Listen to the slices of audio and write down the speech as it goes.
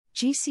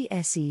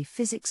GCSE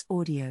Physics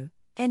Audio,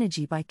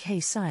 Energy by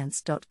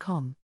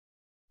kscience.com.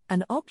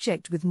 An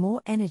object with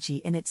more energy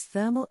in its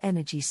thermal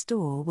energy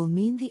store will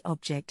mean the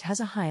object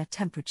has a higher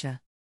temperature.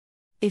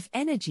 If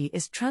energy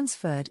is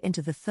transferred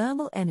into the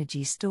thermal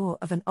energy store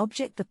of an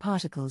object, the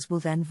particles will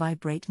then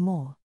vibrate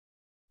more.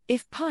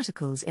 If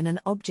particles in an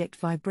object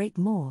vibrate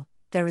more,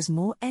 there is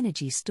more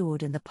energy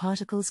stored in the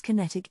particle's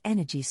kinetic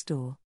energy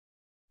store.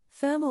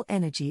 Thermal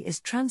energy is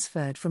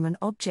transferred from an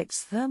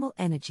object's thermal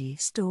energy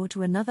store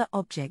to another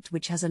object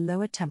which has a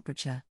lower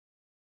temperature.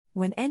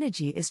 When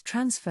energy is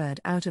transferred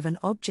out of an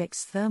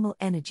object's thermal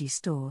energy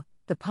store,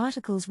 the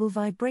particles will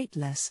vibrate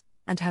less,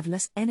 and have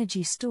less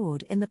energy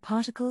stored in the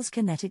particle's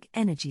kinetic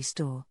energy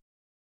store.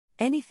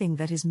 Anything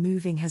that is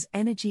moving has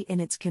energy in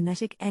its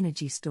kinetic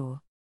energy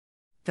store.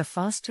 The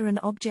faster an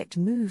object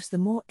moves, the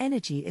more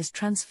energy is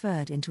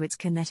transferred into its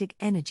kinetic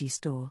energy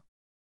store.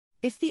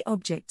 If the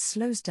object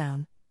slows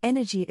down,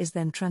 energy is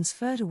then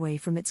transferred away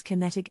from its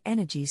kinetic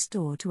energy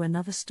store to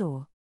another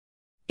store.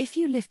 If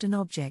you lift an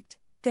object,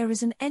 there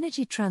is an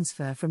energy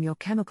transfer from your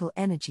chemical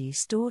energy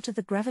store to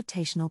the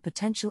gravitational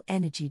potential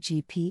energy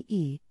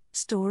GPE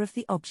store of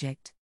the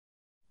object.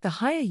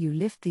 The higher you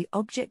lift the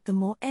object, the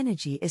more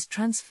energy is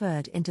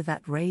transferred into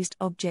that raised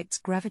object's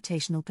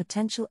gravitational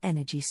potential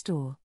energy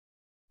store.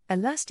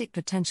 Elastic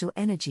potential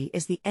energy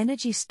is the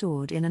energy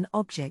stored in an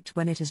object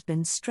when it has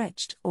been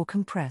stretched or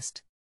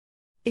compressed.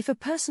 If a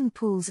person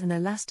pulls an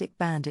elastic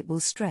band, it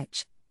will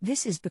stretch.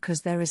 This is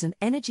because there is an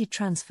energy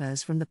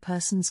transfers from the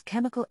person's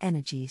chemical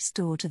energy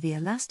store to the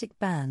elastic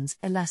band's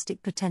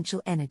elastic potential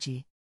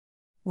energy.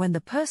 When the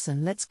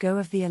person lets go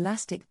of the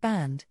elastic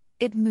band,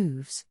 it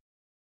moves.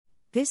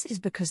 This is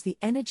because the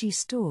energy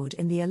stored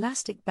in the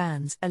elastic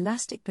band's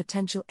elastic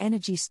potential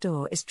energy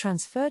store is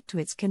transferred to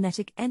its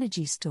kinetic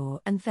energy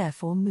store and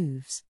therefore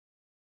moves.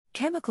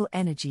 Chemical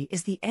energy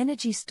is the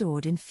energy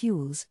stored in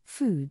fuels,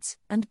 foods,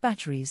 and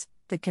batteries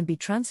that can be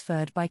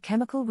transferred by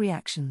chemical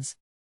reactions.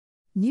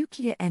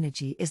 Nuclear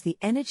energy is the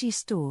energy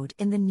stored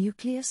in the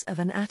nucleus of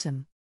an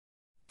atom.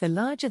 The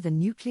larger the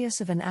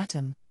nucleus of an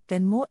atom,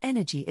 then more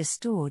energy is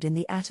stored in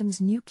the atom's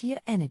nuclear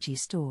energy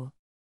store.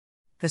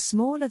 The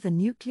smaller the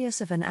nucleus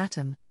of an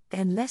atom,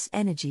 then less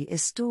energy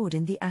is stored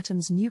in the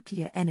atom's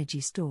nuclear energy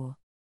store.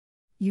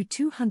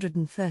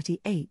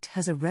 U-238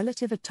 has a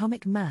relative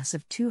atomic mass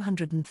of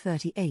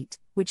 238,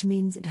 which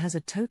means it has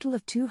a total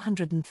of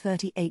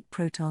 238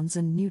 protons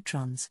and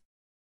neutrons.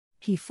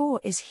 He4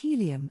 is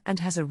helium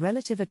and has a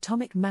relative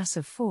atomic mass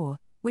of 4,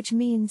 which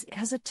means it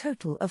has a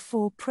total of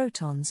 4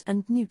 protons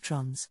and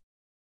neutrons.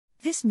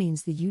 This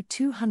means the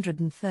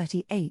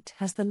U-238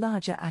 has the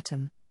larger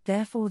atom,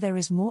 therefore there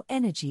is more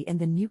energy in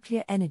the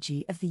nuclear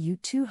energy of the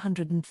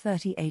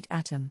U-238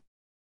 atom.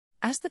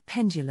 As the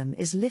pendulum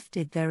is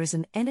lifted, there is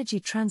an energy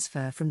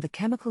transfer from the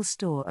chemical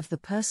store of the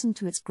person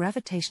to its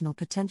gravitational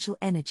potential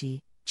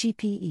energy,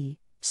 GPE,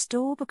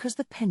 store because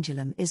the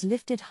pendulum is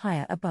lifted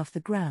higher above the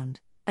ground,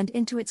 and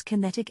into its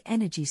kinetic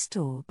energy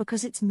store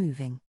because it's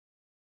moving.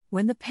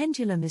 When the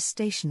pendulum is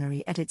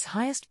stationary at its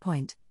highest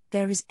point,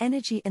 there is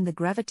energy in the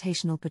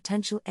gravitational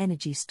potential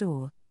energy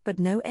store, but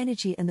no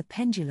energy in the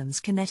pendulum's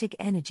kinetic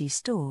energy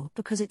store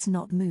because it's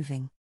not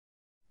moving.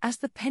 As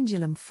the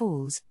pendulum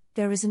falls,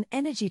 there is an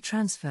energy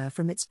transfer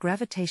from its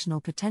gravitational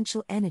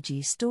potential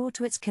energy store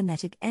to its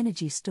kinetic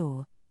energy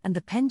store, and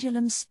the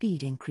pendulum's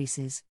speed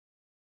increases.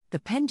 The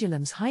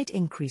pendulum's height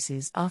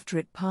increases after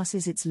it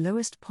passes its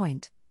lowest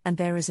point, and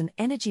there is an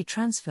energy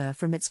transfer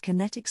from its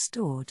kinetic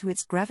store to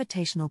its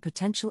gravitational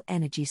potential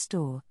energy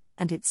store,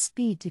 and its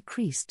speed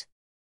decreased.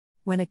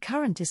 When a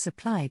current is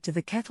supplied to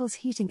the kettle's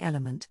heating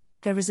element,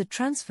 there is a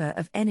transfer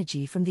of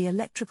energy from the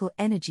electrical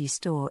energy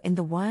store in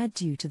the wire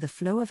due to the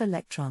flow of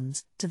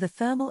electrons to the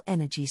thermal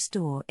energy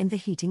store in the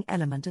heating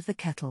element of the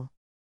kettle.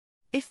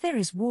 If there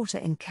is water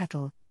in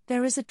kettle,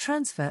 there is a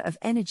transfer of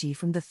energy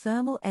from the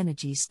thermal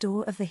energy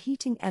store of the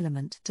heating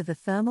element to the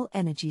thermal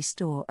energy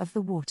store of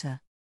the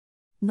water.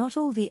 Not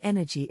all the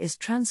energy is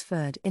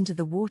transferred into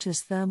the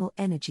water's thermal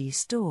energy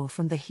store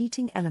from the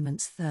heating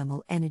element's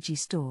thermal energy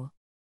store.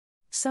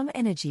 Some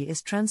energy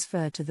is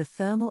transferred to the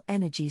thermal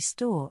energy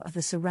store of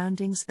the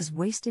surroundings as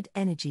wasted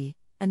energy.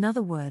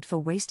 Another word for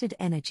wasted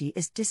energy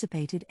is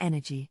dissipated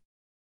energy.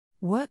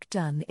 Work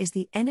done is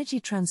the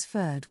energy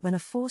transferred when a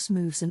force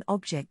moves an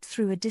object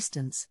through a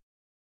distance.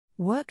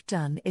 Work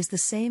done is the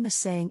same as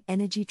saying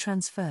energy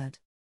transferred.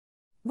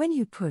 When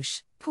you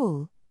push,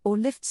 pull, or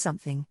lift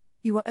something,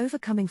 you are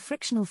overcoming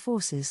frictional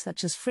forces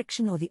such as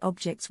friction or the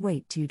object's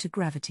weight due to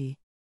gravity.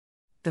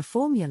 The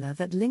formula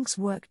that links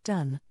work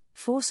done,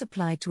 force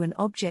applied to an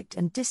object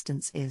and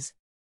distance is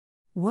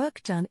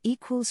work done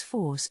equals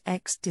force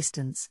x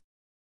distance.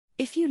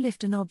 If you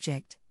lift an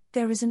object,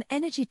 there is an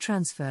energy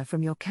transfer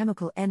from your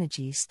chemical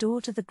energy store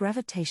to the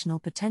gravitational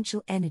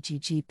potential energy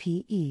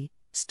GPE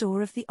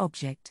store of the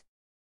object.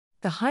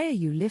 The higher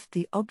you lift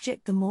the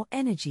object, the more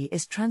energy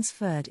is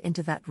transferred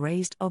into that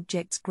raised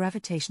object's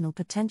gravitational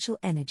potential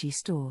energy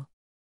store.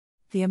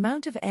 The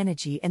amount of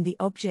energy in the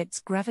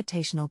object's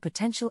gravitational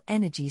potential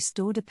energy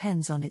store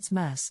depends on its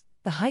mass,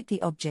 the height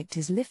the object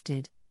is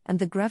lifted, and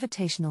the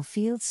gravitational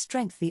field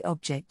strength the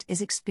object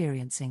is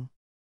experiencing.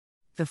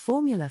 The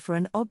formula for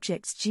an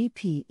object's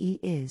GPE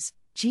is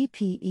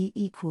GPE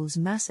equals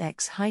mass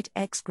x height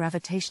x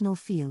gravitational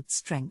field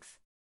strength.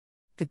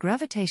 The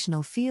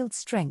gravitational field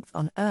strength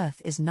on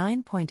Earth is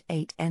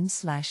 9.8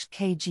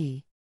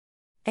 n/kg.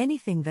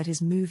 Anything that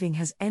is moving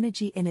has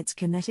energy in its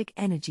kinetic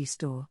energy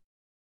store.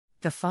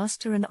 The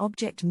faster an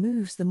object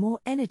moves, the more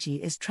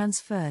energy is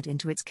transferred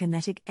into its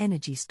kinetic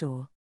energy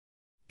store.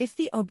 If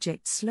the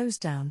object slows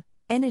down,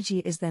 energy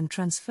is then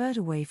transferred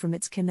away from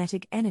its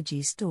kinetic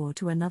energy store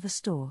to another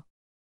store.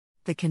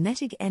 The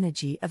kinetic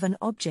energy of an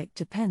object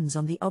depends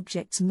on the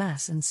object's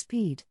mass and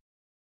speed.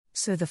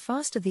 So the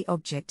faster the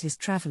object is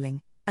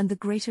traveling, and the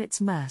greater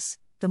its mass,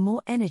 the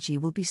more energy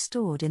will be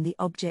stored in the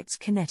object's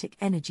kinetic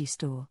energy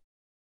store.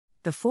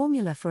 The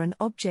formula for an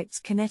object's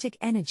kinetic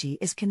energy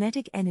is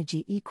kinetic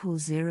energy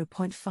equals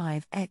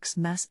 0.5 x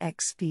mass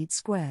x speed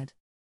squared.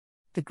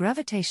 The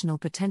gravitational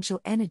potential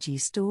energy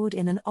stored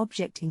in an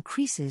object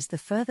increases the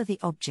further the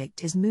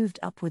object is moved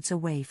upwards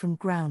away from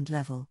ground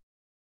level.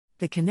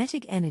 The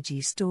kinetic energy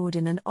stored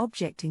in an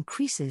object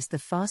increases the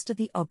faster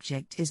the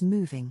object is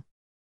moving.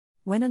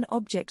 When an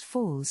object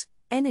falls,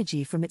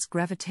 energy from its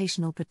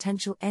gravitational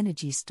potential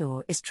energy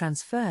store is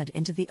transferred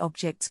into the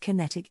object's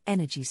kinetic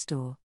energy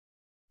store.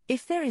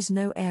 If there is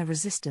no air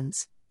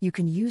resistance, you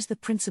can use the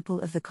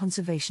principle of the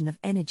conservation of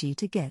energy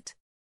to get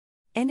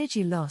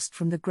energy lost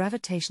from the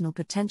gravitational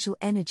potential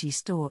energy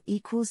store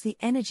equals the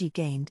energy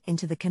gained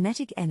into the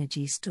kinetic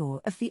energy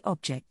store of the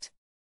object.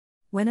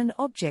 When an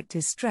object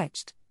is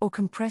stretched or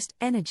compressed,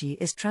 energy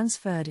is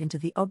transferred into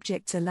the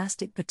object's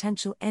elastic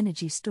potential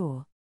energy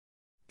store.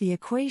 The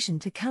equation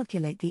to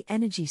calculate the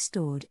energy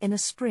stored in a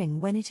spring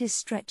when it is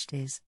stretched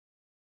is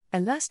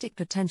elastic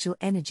potential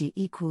energy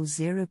equals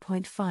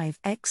 0.5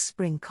 x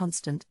spring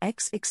constant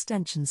x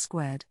extension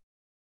squared.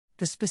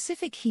 The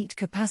specific heat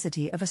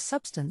capacity of a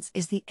substance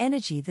is the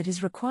energy that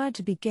is required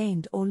to be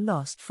gained or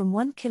lost from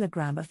 1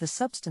 kg of the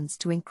substance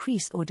to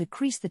increase or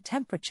decrease the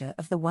temperature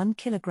of the 1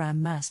 kg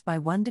mass by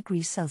 1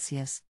 degree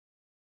Celsius.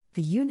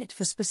 The unit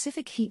for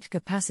specific heat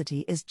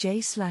capacity is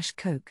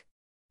J/Coke.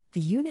 The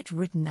unit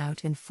written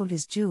out in full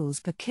is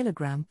joules per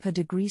kilogram per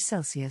degree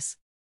Celsius.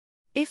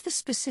 If the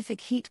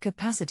specific heat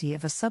capacity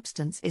of a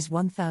substance is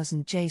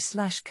 1000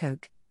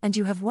 J/Coke, and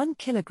you have 1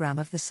 kg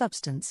of the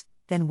substance,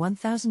 then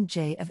 1000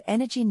 J of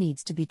energy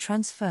needs to be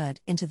transferred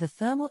into the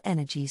thermal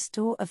energy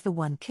store of the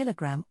 1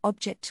 kg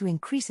object to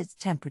increase its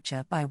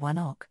temperature by 1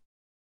 oC.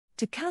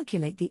 To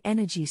calculate the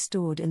energy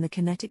stored in the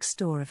kinetic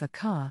store of a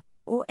car,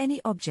 or any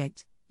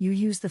object, you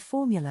use the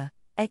formula,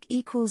 E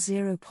equals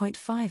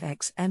 0.5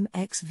 x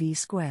mx v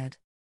squared.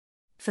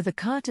 For the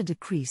car to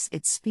decrease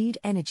its speed,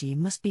 energy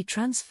must be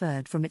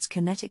transferred from its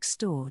kinetic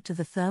store to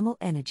the thermal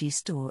energy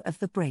store of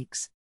the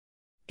brakes.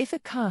 If a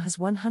car has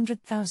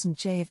 100,000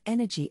 J of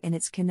energy in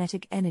its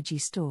kinetic energy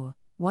store,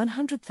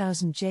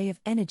 100,000 J of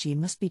energy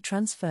must be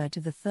transferred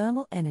to the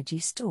thermal energy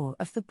store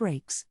of the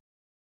brakes.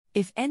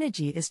 If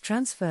energy is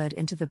transferred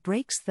into the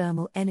brakes'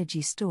 thermal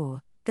energy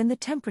store, then the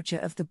temperature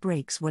of the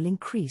brakes will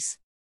increase.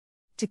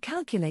 To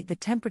calculate the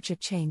temperature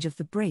change of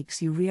the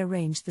brakes, you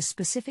rearrange the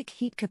specific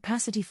heat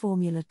capacity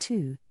formula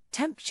to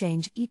temp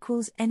change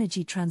equals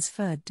energy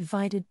transferred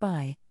divided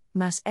by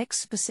mass x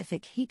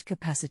specific heat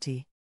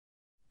capacity.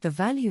 The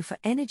value for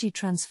energy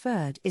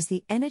transferred is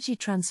the energy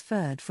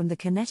transferred from the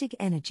kinetic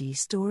energy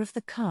store of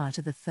the car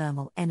to the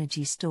thermal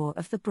energy store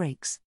of the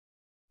brakes.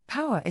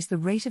 Power is the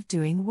rate of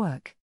doing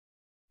work.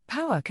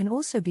 Power can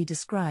also be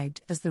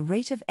described as the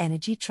rate of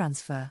energy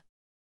transfer.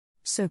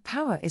 So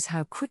power is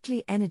how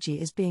quickly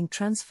energy is being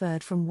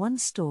transferred from one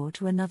store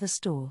to another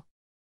store.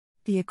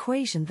 The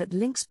equation that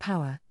links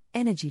power,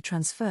 energy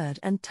transferred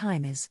and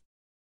time is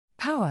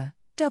power,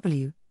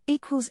 W,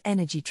 equals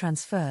energy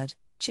transferred,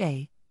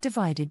 J,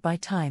 divided by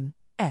time,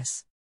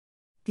 S.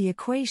 The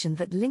equation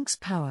that links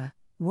power,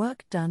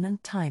 work done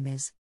and time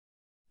is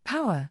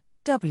power,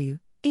 W,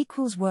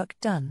 equals work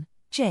done,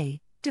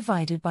 J,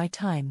 divided by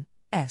time,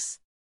 S.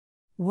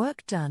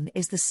 Work done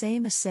is the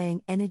same as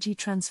saying energy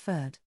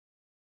transferred.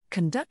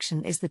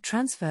 Conduction is the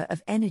transfer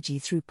of energy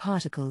through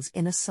particles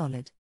in a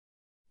solid.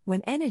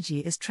 When energy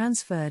is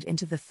transferred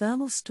into the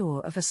thermal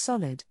store of a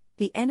solid,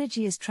 the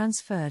energy is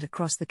transferred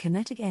across the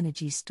kinetic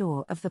energy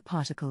store of the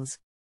particles.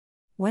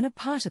 When a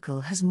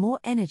particle has more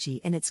energy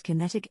in its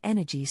kinetic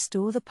energy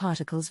store, the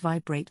particles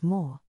vibrate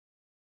more.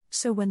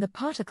 So when the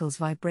particles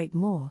vibrate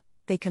more,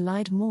 they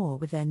collide more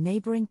with their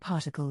neighboring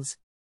particles.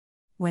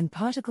 When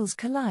particles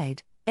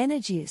collide,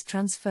 energy is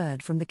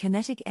transferred from the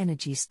kinetic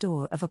energy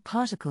store of a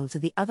particle to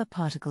the other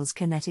particle's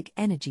kinetic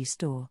energy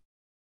store.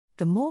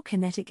 The more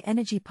kinetic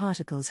energy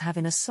particles have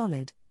in a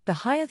solid, the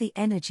higher the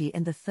energy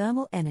in the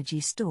thermal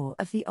energy store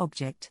of the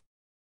object.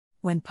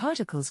 When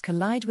particles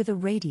collide with a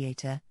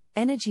radiator,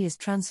 energy is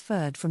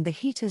transferred from the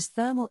heater's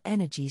thermal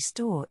energy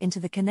store into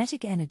the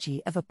kinetic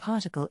energy of a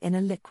particle in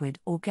a liquid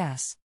or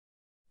gas.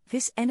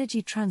 This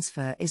energy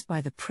transfer is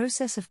by the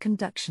process of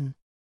conduction.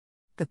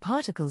 The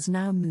particles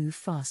now move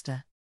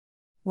faster.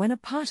 When a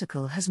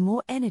particle has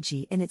more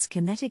energy in its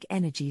kinetic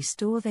energy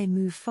store, they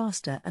move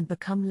faster and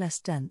become less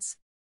dense.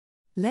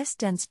 less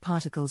dense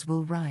particles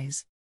will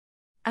rise.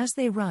 As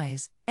they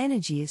rise,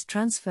 energy is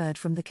transferred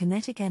from the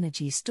kinetic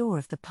energy store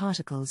of the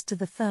particles to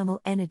the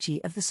thermal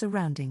energy of the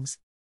surroundings.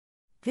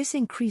 This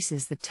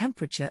increases the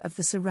temperature of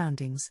the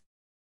surroundings.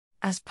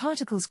 As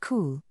particles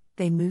cool,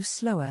 they move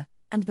slower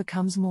and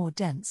becomes more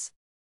dense.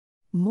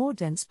 More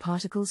dense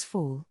particles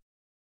fall.